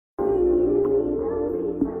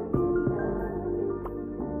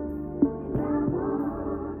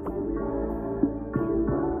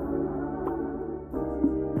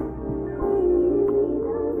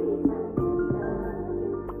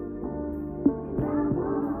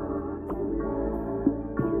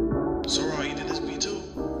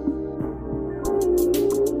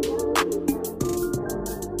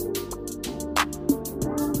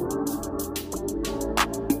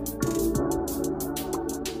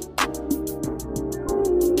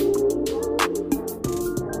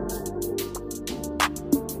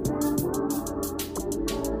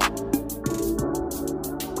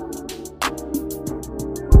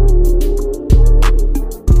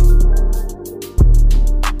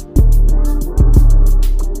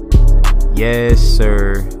Yes,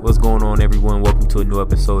 sir. What's going on, everyone? Welcome to a new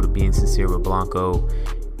episode of Being Sincere with Blanco.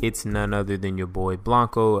 It's none other than your boy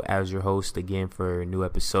Blanco as your host again for a new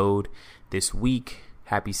episode this week.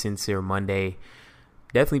 Happy Sincere Monday.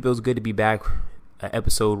 Definitely feels good to be back. An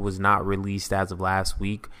episode was not released as of last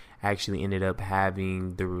week. I actually ended up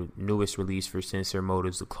having the newest release for Sincere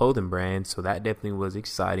Motives, the clothing brand. So that definitely was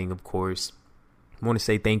exciting, of course. I want to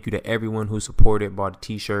say thank you to everyone who supported, bought a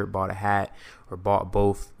t-shirt, bought a hat, or bought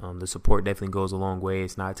both. The support definitely goes a long way.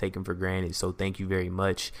 It's not taken for granted. So thank you very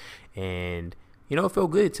much. And, it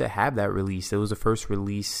felt good to have that release. It was the first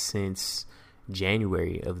release since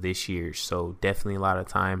January of this year. So definitely a lot of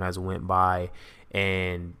time has went by.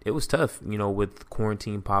 And it was tough, with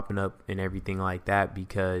quarantine popping up and everything like that,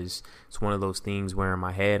 because it's one of those things where in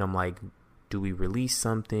my head, I'm like, do we release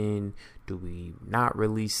something? Do we not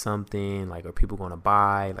release something? Like, are people going to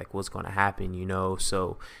buy? Like, what's going to happen,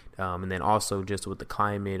 So, and then also just with the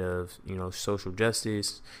climate of, social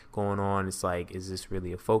justice going on, it's like, is this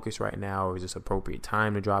really a focus right now? Or is this appropriate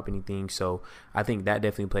time to drop anything? So I think that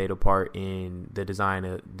definitely played a part in the design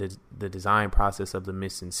of the design process of the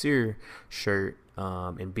Miss Sincere shirt.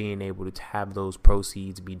 And being able to have those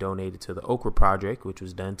proceeds be donated to the Okra Project, which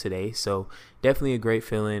was done today. So definitely a great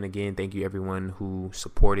feeling. Again, thank you everyone who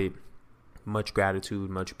supported. Much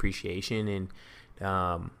gratitude, much appreciation.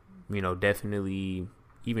 And, definitely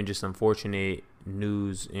even just unfortunate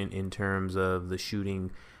news in terms of the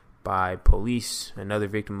shooting by police, another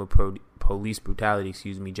victim of police brutality,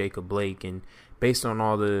 Jacob Blake. And based on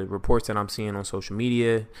all the reports that I'm seeing on social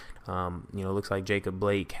media, looks like Jacob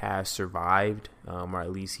Blake has survived, or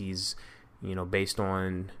at least he's, based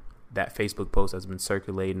on that Facebook post that's been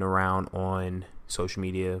circulating around on social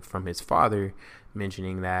media from his father,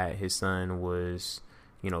 mentioning that his son was,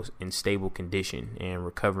 in stable condition and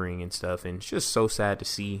recovering and stuff. And it's just so sad to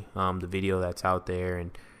see the video that's out there.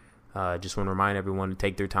 And just want to remind everyone to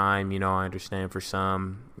take their time. I understand for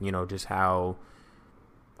some, just how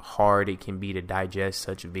hard it can be to digest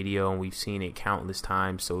such a video, and we've seen it countless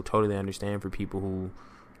times. So totally understand for people who,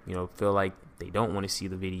 feel like they don't want to see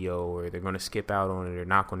the video, or they're going to skip out on it, or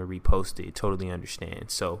not going to repost it. Totally understand.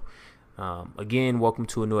 So again, welcome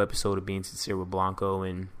to a new episode of Being Sincere with Blanco,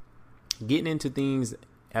 and getting into things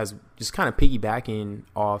as just kind of piggybacking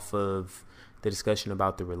off of the discussion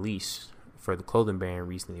about the release for the clothing brand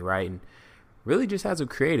recently, right? And really just as a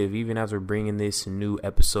creative, even as we're bringing this new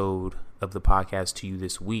episode of the podcast to you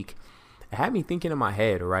this week, it had me thinking in my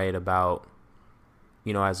head, right, about,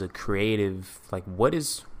 as a creative, like what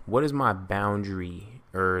is my boundary,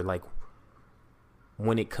 or like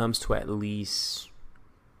when it comes to at least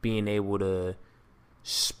being able to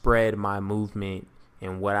spread my movement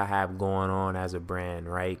and what I have going on as a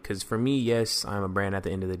brand, right? Because for me, yes, I'm a brand at the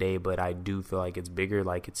end of the day, but I do feel like it's bigger.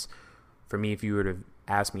 Like, it's, for me, if you were to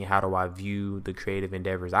ask me how do I view the creative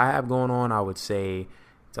endeavors I have going on, I would say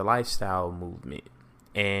it's a lifestyle movement.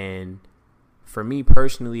 And for me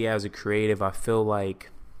personally, as a creative, I feel like,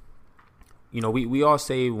 we all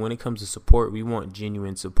say when it comes to support, we want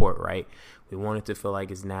genuine support, right? We want it to feel like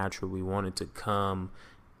it's natural. We want it to come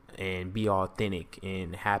and be authentic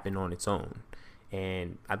and happen on its own.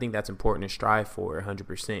 And I think that's important to strive for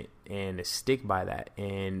 100% and to stick by that.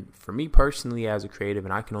 And for me personally, as a creative,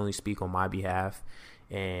 and I can only speak on my behalf,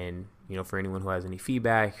 and, for anyone who has any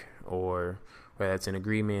feedback, or whether that's an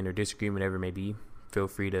agreement or disagreement, whatever it may be, feel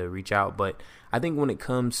free to reach out. But I think when it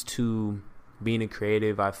comes to being a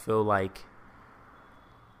creative, I feel like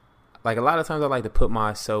a lot of times I like to put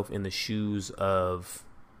myself in the shoes of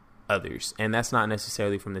others. And that's not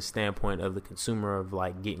necessarily from the standpoint of the consumer, of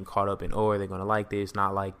like getting caught up in, are they going to like this,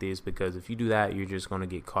 not like this? Because if you do that, you're just going to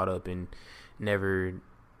get caught up in never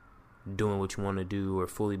doing what you want to do, or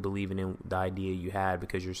fully believing in the idea you had,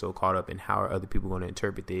 because you're so caught up in how are other people going to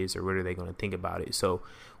interpret this, or what are they going to think about it. So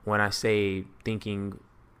when I say thinking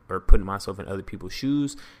or putting myself in other people's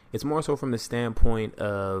shoes, it's more so from the standpoint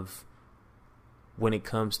of when it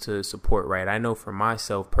comes to support, right? I know for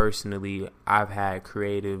myself personally, I've had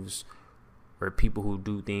creatives or people who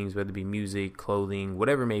do things, whether it be music, clothing,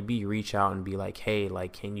 whatever it may be, reach out and be like, hey,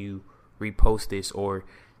 like, can you repost this? Or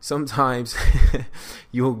sometimes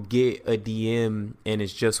you'll get a DM and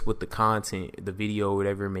it's just with the content, the video,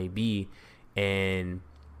 whatever it may be, and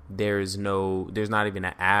there's not even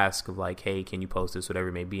an ask of like, hey, can you post this, whatever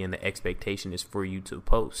it may be, and the expectation is for you to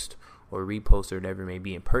post or repost or whatever it may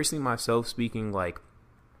be. And personally, myself speaking, like,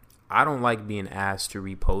 I don't like being asked to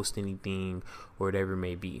repost anything or whatever it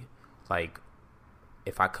may be. Like,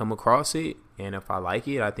 if I come across it and if I like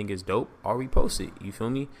it, I think it's dope, I'll repost it. You feel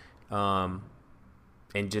me?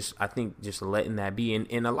 And just, I think just letting that be.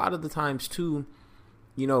 And a lot of the times too,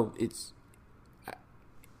 it's,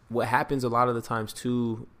 what happens a lot of the times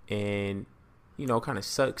too, and kind of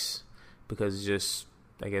sucks because it's just,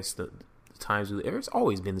 I guess, the times it's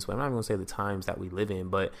always been this way. I'm not even gonna say the times that we live in,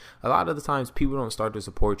 but a lot of the times people don't start to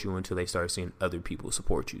support you until they start seeing other people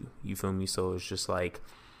support you. You feel me? So it's just like,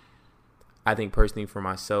 I think personally for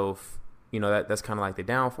myself, that's kind of like the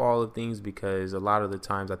downfall of things, because a lot of the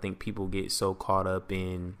times I think people get so caught up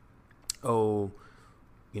in,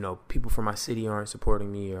 people from my city aren't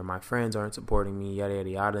supporting me, or my friends aren't supporting me, yada, yada,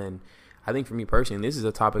 yada. And I think for me personally, this is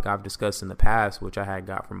a topic I've discussed in the past, which I had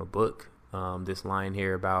got from a book. This line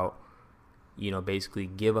here about, basically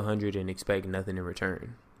give 100 and expect nothing in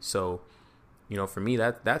return. So, for me,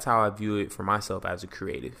 that's how I view it for myself as a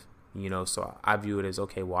creative. So I view it as,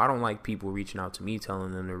 okay, well, I don't like people reaching out to me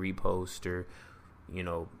telling them to repost or,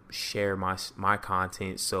 share my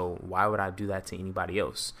content. So why would I do that to anybody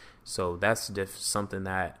else? So that's just something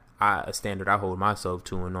that a standard I hold myself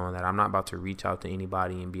to, and on that I'm not about to reach out to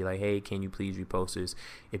anybody and be like, hey, can you please repost this?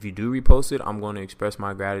 If you do repost it, I'm going to express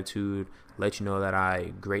my gratitude, let you know that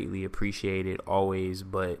I greatly appreciate it always,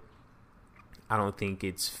 but I don't think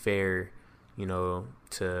it's fair,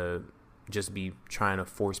 to just be trying to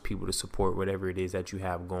force people to support whatever it is that you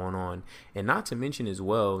have going on. And not to mention as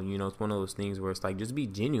well, it's one of those things where it's like, just be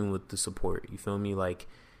genuine with the support. You feel me? Like,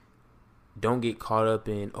 don't get caught up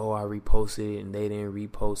in, I reposted it and they didn't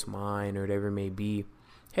repost mine or whatever it may be.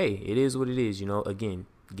 Hey, it is what it is. Again,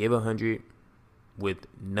 give 100 with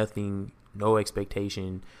nothing, no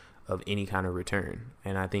expectation of any kind of return.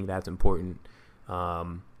 And I think that's important.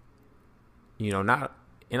 And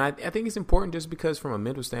I think it's important just because from a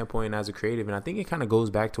mental standpoint as a creative, and I think it kind of goes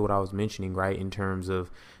back to what I was mentioning, right, in terms of,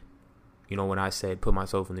 when I said put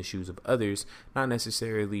myself in the shoes of others, not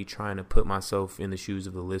necessarily trying to put myself in the shoes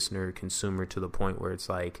of the listener, consumer, to the point where it's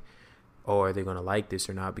like, are they going to like this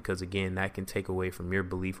or not? Because, again, that can take away from your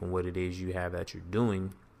belief in what it is you have that you're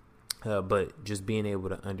doing. But just being able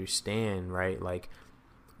to understand, right, like,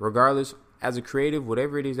 regardless, as a creative,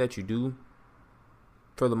 whatever it is that you do,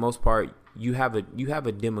 for the most part, you have a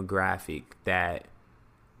demographic that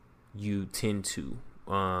you tend to,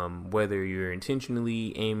 whether you're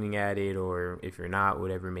intentionally aiming at it or if you're not,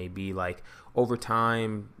 whatever it may be. Like, over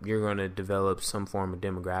time, you're going to develop some form of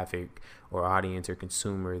demographic or audience or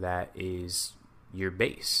consumer that is your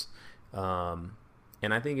base. And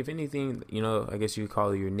I think if anything, I guess you could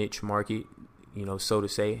call it your niche market, so to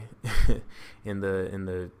say, in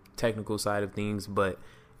the technical side of things. But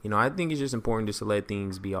I think it's just important just to let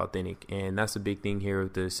things be authentic. And that's a big thing here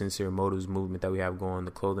with the Sincere Motives movement that we have going,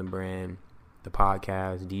 the clothing brand, the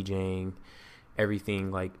podcast, DJing,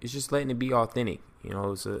 everything. Like, it's just letting it be authentic.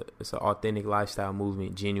 It's an authentic lifestyle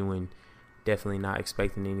movement, genuine, definitely not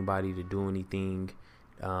expecting anybody to do anything.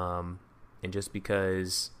 And just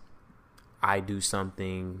because I do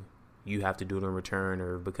something, you have to do it in return,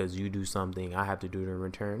 or because you do something, I have to do it in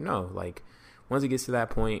return. No, like, once it gets to that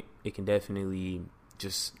point, it can definitely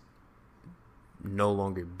just no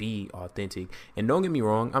longer be authentic. And don't get me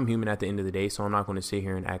wrong, I'm human at the end of the day, so I'm not going to sit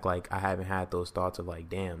here and act like I haven't had those thoughts of like,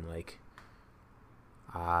 damn, like,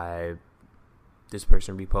 this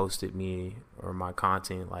person reposted me or my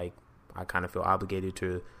content, like, I kind of feel obligated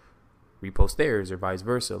to repost theirs, or vice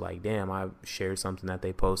versa. Like, damn, I shared something that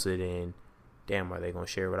they posted, and damn, are they going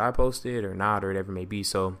to share what I posted or not, or whatever it may be.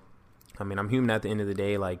 So, I mean, I'm human at the end of the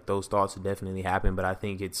day. Like, those thoughts definitely happen, but I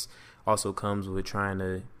think it's also comes with trying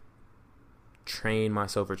to train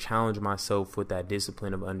myself or challenge myself with that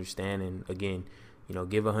discipline of understanding. Again,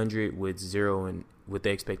 give 100 with 0 and with the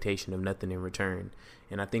expectation of nothing in return.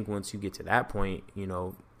 And I think once you get to that point,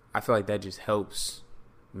 I feel like that just helps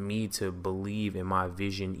me to believe in my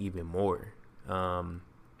vision even more.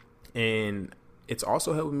 And it's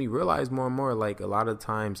also helping me realize more and more, like, a lot of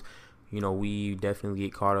times, we definitely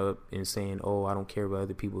get caught up in saying, I don't care what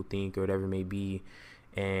other people think or whatever it may be.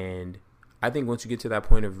 And I think once you get to that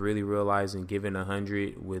point of really realizing giving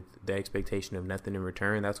 100 with the expectation of nothing in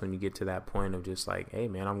return, that's when you get to that point of just like, hey,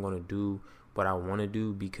 man, I'm going to do what I want to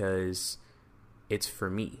do because it's for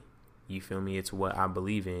me. You feel me? It's what I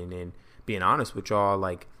believe in. And being honest with y'all,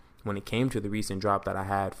 like, when it came to the recent drop that I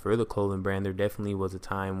had for the clothing brand, there definitely was a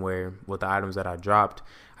time where with the items that I dropped,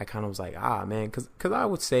 I kind of was like, man, because I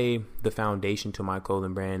would say the foundation to my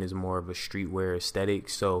clothing brand is more of a streetwear aesthetic.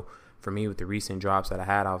 So for me, with the recent drops that I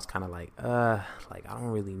had, I was kind of like, I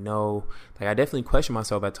don't really know. Like, I definitely questioned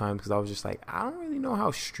myself at times because I was just like, I don't really know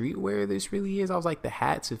how streetwear this really is. I was like, the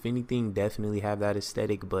hats, if anything, definitely have that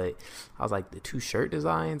aesthetic. But I was like, the 2 shirt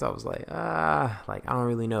designs, I was like, I don't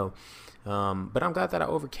really know. But I'm glad that I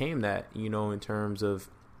overcame that, in terms of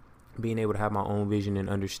being able to have my own vision and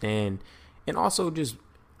understand, and also just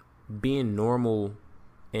being normal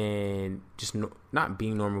and just not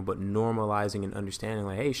being normal, but normalizing and understanding,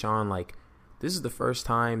 like, hey, Sean, like, this is the first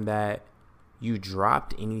time that you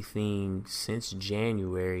dropped anything since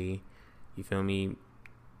January. You feel me?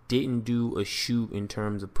 Didn't do a shoot in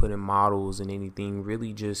terms of putting models and anything.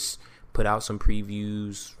 Really just put out some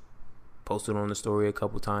previews, posted on the story a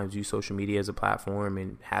couple times, used social media as a platform,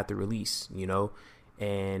 and had the release,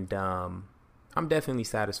 And I'm definitely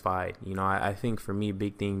satisfied. I think for me, a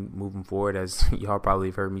big thing moving forward, as y'all probably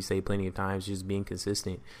have heard me say plenty of times, just being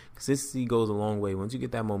consistent. Consistency goes a long way. Once you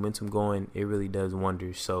get that momentum going, it really does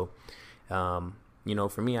wonders. So,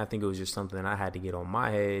 for me, I think it was just something I had to get on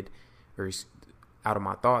my head or out of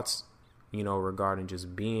my thoughts, regarding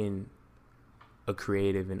just being a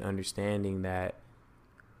creative and understanding that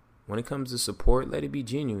when it comes to support, let it be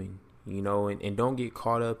genuine. And don't get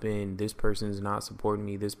caught up in this person's not supporting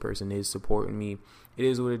me, this person is supporting me. It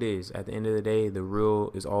is what it is. At the end of the day, the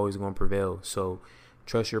real is always going to prevail. So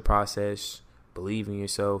trust your process, believe in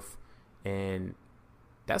yourself. And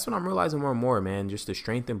that's what I'm realizing more and more, man. Just the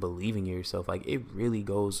strength in believing in yourself. Like, it really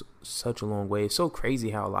goes such a long way. It's so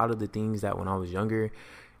crazy how a lot of the things that when I was younger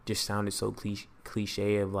just sounded so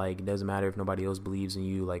cliche of like, it doesn't matter if nobody else believes in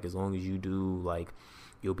you. Like, as long as you do, like,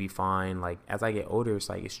 you'll be fine. Like, as I get older, it's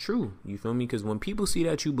like, it's true. You feel me? Because when people see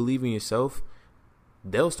that you believe in yourself,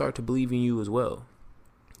 they'll start to believe in you as well.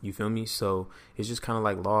 You feel me? So it's just kind of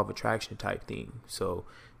like law of attraction type thing. So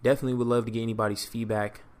definitely would love to get anybody's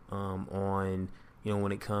feedback on,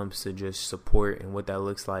 when it comes to just support and what that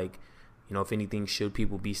looks like. If anything, should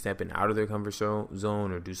people be stepping out of their comfort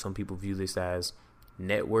zone, or do some people view this as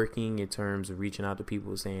networking in terms of reaching out to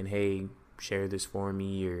people saying, hey, share this for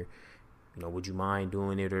me, or would you mind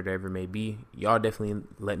doing it, or whatever it may be. Y'all definitely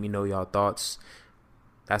let me know y'all thoughts.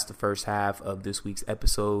 That's the first half of this week's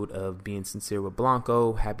episode of Being Sincere with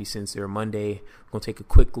Blanco. Happy Sincere Monday. We're going to take a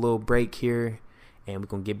quick little break here, and we're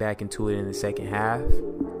going to get back into it in the second half.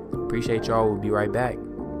 Appreciate y'all. We'll be right back.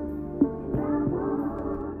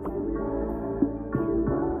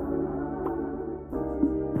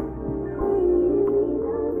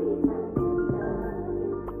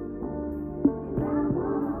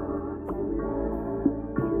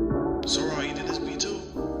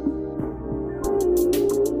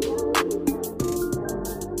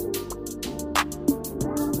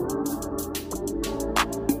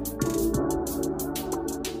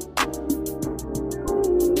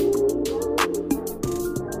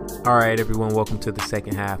 All right, everyone, welcome to the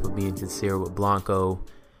second half of Being Sincere with Blanco.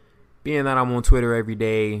 Being that I'm on Twitter every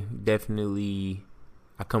day, definitely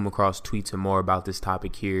I come across tweets and more about this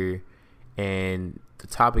topic here. And the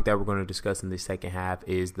topic that we're going to discuss in this second half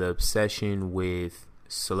is the obsession with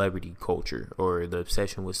celebrity culture, or the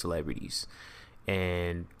obsession with celebrities.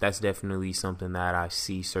 And that's definitely something that I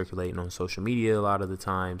see circulating on social media a lot of the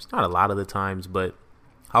times. Not a lot of the times, but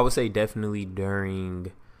I would say definitely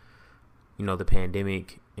during the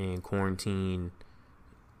pandemic and quarantine,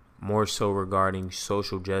 more so regarding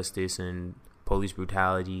social justice and police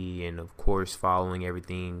brutality, and of course following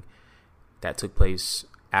everything that took place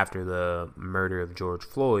after the murder of George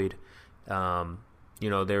Floyd. There's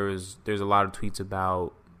a lot of tweets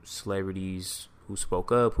about celebrities who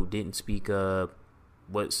spoke up, who didn't speak up,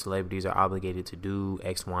 what celebrities are obligated to do,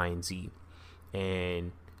 X, Y, and Z.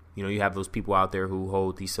 And you have those people out there who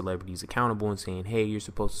hold these celebrities accountable and saying, hey, you're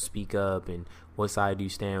supposed to speak up, and what side do you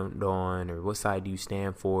stand on, or what side do you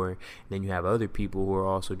stand for? And then you have other people who are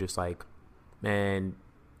also just like, man,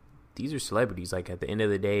 these are celebrities. Like, at the end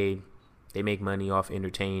of the day, they make money off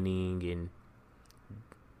entertaining and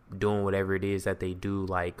doing whatever it is that they do.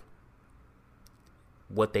 Like,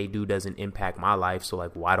 what they do doesn't impact my life, so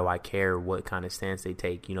like, why do I care what kind of stance they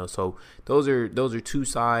take? So those are two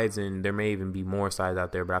sides, and there may even be more sides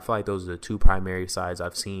out there, but I feel like those are the two primary sides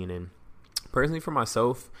I've seen. And personally, for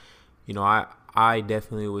myself, I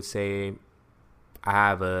definitely would say I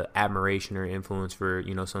have a admiration or influence for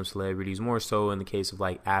some celebrities, more so in the case of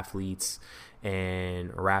like athletes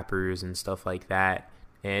and rappers and stuff like that.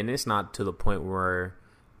 And it's not to the point where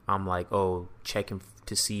I'm like, oh, checking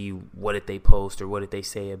to see what did they post or what did they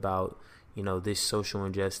say about, this social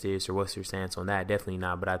injustice, or what's their stance on that. Definitely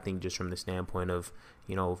not. But I think just from the standpoint of,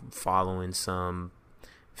 following some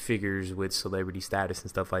figures with celebrity status and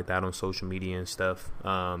stuff like that on social media and stuff,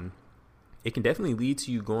 it can definitely lead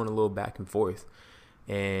to you going a little back and forth.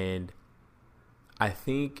 And I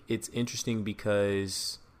think it's interesting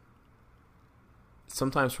because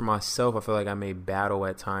sometimes for myself, I feel like I may battle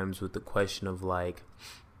at times with the question of like,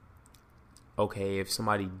 okay, if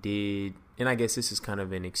somebody did, and I guess this is kind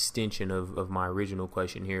of an extension of my original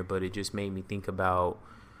question here, but it just made me think about,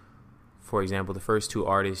 for example, the first two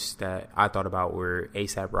artists that I thought about were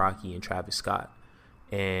A$AP Rocky and Travis Scott.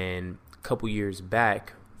 And a couple years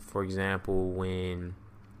back, for example, when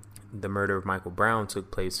the murder of Michael Brown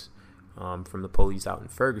took place from the police out in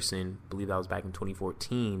Ferguson, I believe that was back in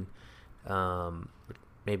 2014,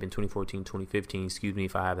 maybe in 2014, 2015, excuse me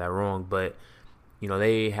if I have that wrong, but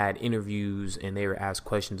they had interviews and they were asked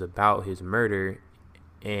questions about his murder,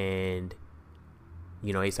 and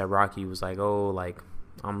A$AP Rocky was like, oh, like,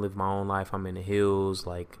 I'm living my own life, I'm in the hills,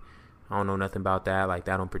 like, I don't know nothing about that, like,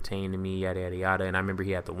 that don't pertain to me, yada yada yada. And I remember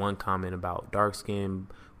he had the one comment about dark skin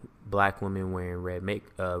black women wearing red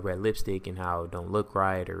lipstick and how it don't look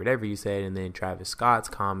right or whatever you said. And then Travis Scott's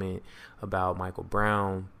comment about Michael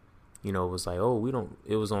Brown, was like, oh,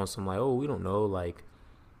 it was on some like, oh, we don't know, like,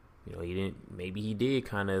 maybe he did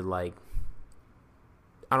kind of like,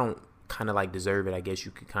 I don't kind of like deserve it, I guess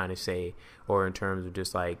you could kind of say, or in terms of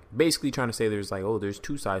just like basically trying to say there's like, oh, there's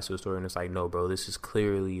two sides to the story, and it's like, no, bro, this is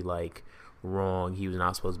clearly like wrong. He was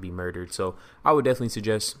not supposed to be murdered. So I would definitely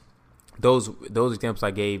suggest those examples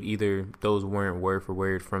I gave, either those weren't word for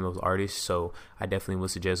word from those artists, so I definitely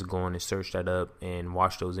would suggest going and search that up and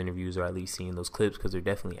watch those interviews, or at least seeing those clips, because they're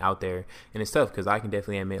definitely out there. And it's tough because I can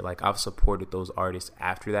definitely admit, like, I've supported those artists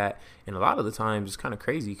after that, and a lot of the times it's kind of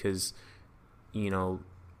crazy because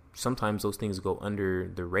sometimes those things go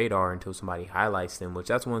under the radar until somebody highlights them, which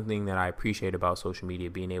that's one thing that I appreciate about social media,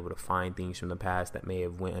 being able to find things from the past that may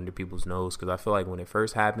have went under people's nose. Because I feel like when it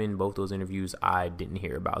first happened, both those interviews, I didn't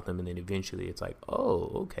hear about them, and then eventually it's like,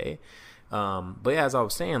 oh, okay. But yeah, as I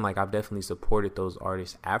was saying, like, I've definitely supported those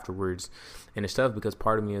artists afterwards, and it's tough because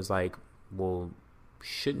part of me is like, well,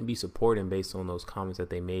 shouldn't be supporting based on those comments that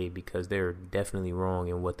they made, because they're definitely wrong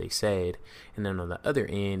in what they said. And then on the other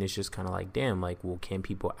end, it's just kind of like, damn, like, well, can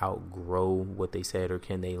people outgrow what they said, or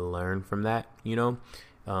can they learn from that,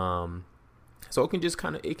 so it can just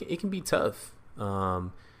kind of, it can be tough.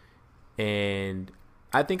 And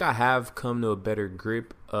I think I have come to a better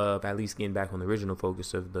grip of at least getting back on the original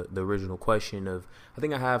focus of the original question of, I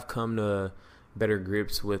think I have come to better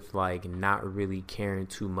grips with like not really caring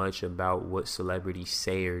too much about what celebrities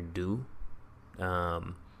say or do,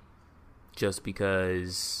 just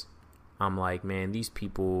because I'm like, man, these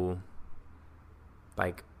people,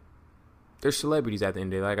 like, they're celebrities at the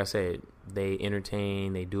end of the day. Like I said, they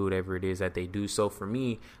entertain, they do whatever it is that they do. So for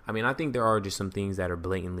me, I mean, I think there are just some things that are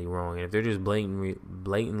blatantly wrong, and if they're just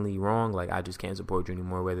blatantly wrong, like, I just can't support you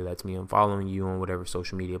anymore, whether that's me unfollowing you on whatever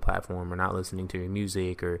social media platform, or not listening to your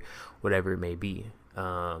music, or whatever it may be.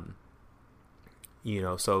 So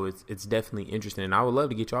it's definitely interesting, and I would love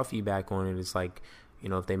to get y'all feedback on it. It's like,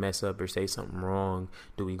 if they mess up or say something wrong,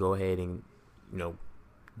 do we go ahead and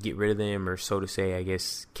get rid of them, or so to say, I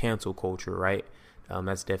guess, cancel culture, right?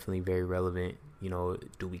 That's definitely very relevant.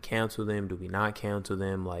 Do we cancel them? Do we not cancel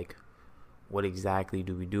them? Like, what exactly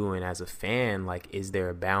do we do? And as a fan, like, is there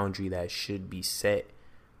a boundary that should be set?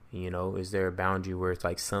 Is there a boundary where it's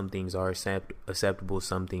like some things are acceptable,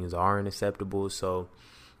 some things aren't acceptable? So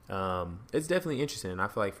it's definitely interesting. And I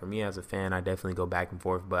feel like for me as a fan, I definitely go back and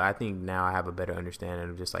forth. But I think now I have a better understanding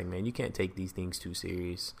of just like, man, you can't take these things too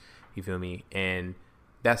serious. You feel me? And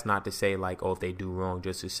that's not to say like, oh, if they do wrong,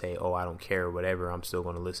 just to say, oh, I don't care or whatever, I'm still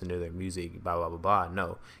going to listen to their music, blah, blah, blah, blah.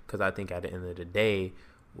 No, because I think at the end of the day,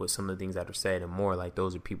 with some of the things that are said and more, like,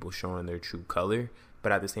 those are people showing their true color.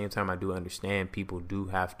 But at the same time, I do understand people do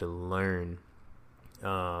have to learn.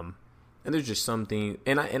 And there's just something,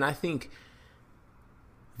 and I think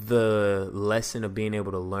the lesson of being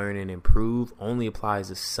able to learn and improve only applies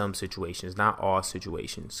to some situations, not all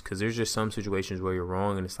situations, because there's just some situations where you're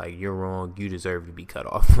wrong, and it's like, you're wrong, you deserve to be cut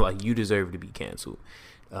off, like, you deserve to be canceled.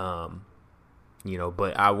 But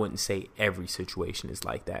I wouldn't say every situation is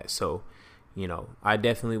like that. So I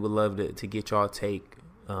definitely would love to get y'all take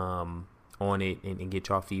on it and get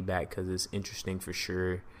y'all feedback, because it's interesting for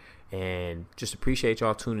sure. And just appreciate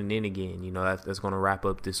y'all tuning in again. That's going to wrap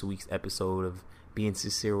up this week's episode of Being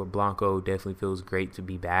Sincere with Blanco. Definitely feels great to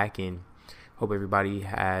be back, and hope everybody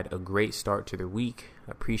had a great start to their week.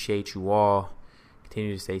 I appreciate you all.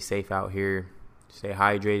 Continue to stay safe out here. Stay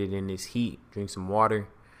hydrated in this heat. Drink some water.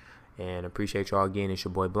 And appreciate y'all again. It's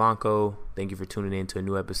your boy Blanco. Thank you for tuning in to a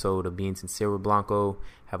new episode of Being Sincere with Blanco.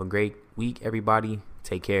 Have a great week, everybody.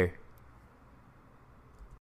 Take care.